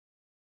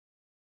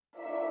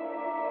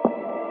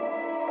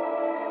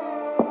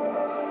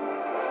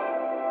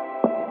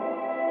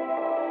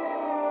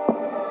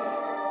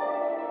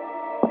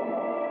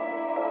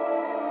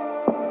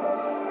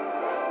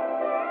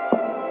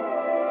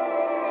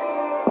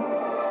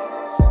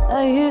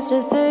I used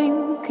to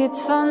think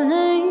it's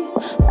funny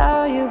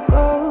how you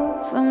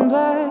go from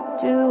black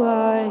to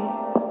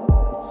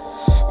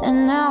white,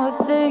 and now I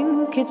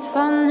think it's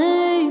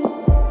funny.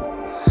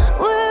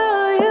 Where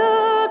are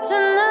you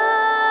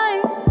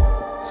tonight?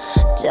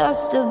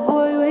 Just a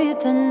boy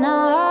with a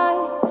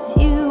knife.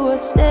 You were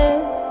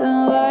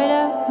staring right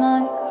at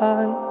my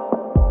heart.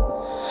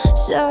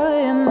 So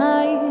you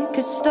make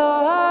a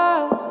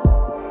start,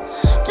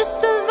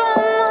 just as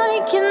I'm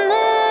making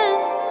it.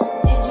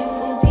 Did you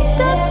forget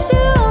that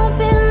you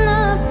open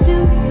up to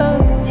her?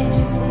 Did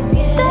you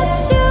forget that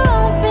you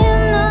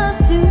open up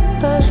to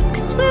her?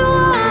 'Cause we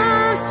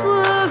once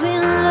were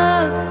in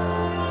love,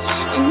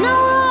 and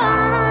now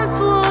once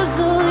was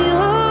all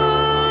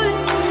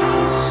yours.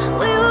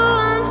 We were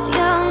once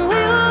young, we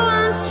were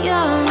once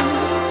young.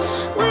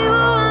 We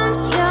were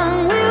once young,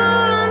 we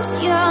were once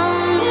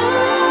young.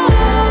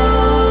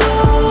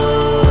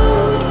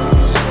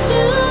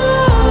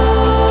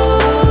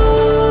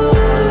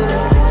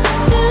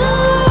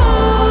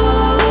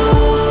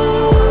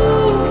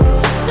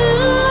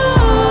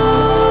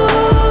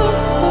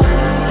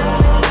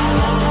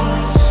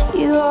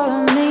 You are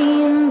a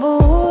mean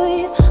boy,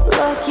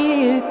 lucky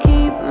you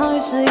keep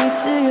mostly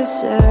to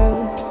yourself.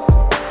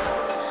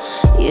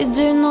 You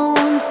do not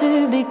want to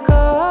be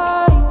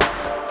kind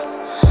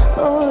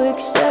or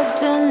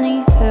accept any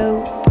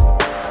help.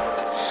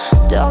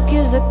 Dark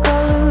is the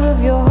color of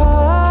your heart.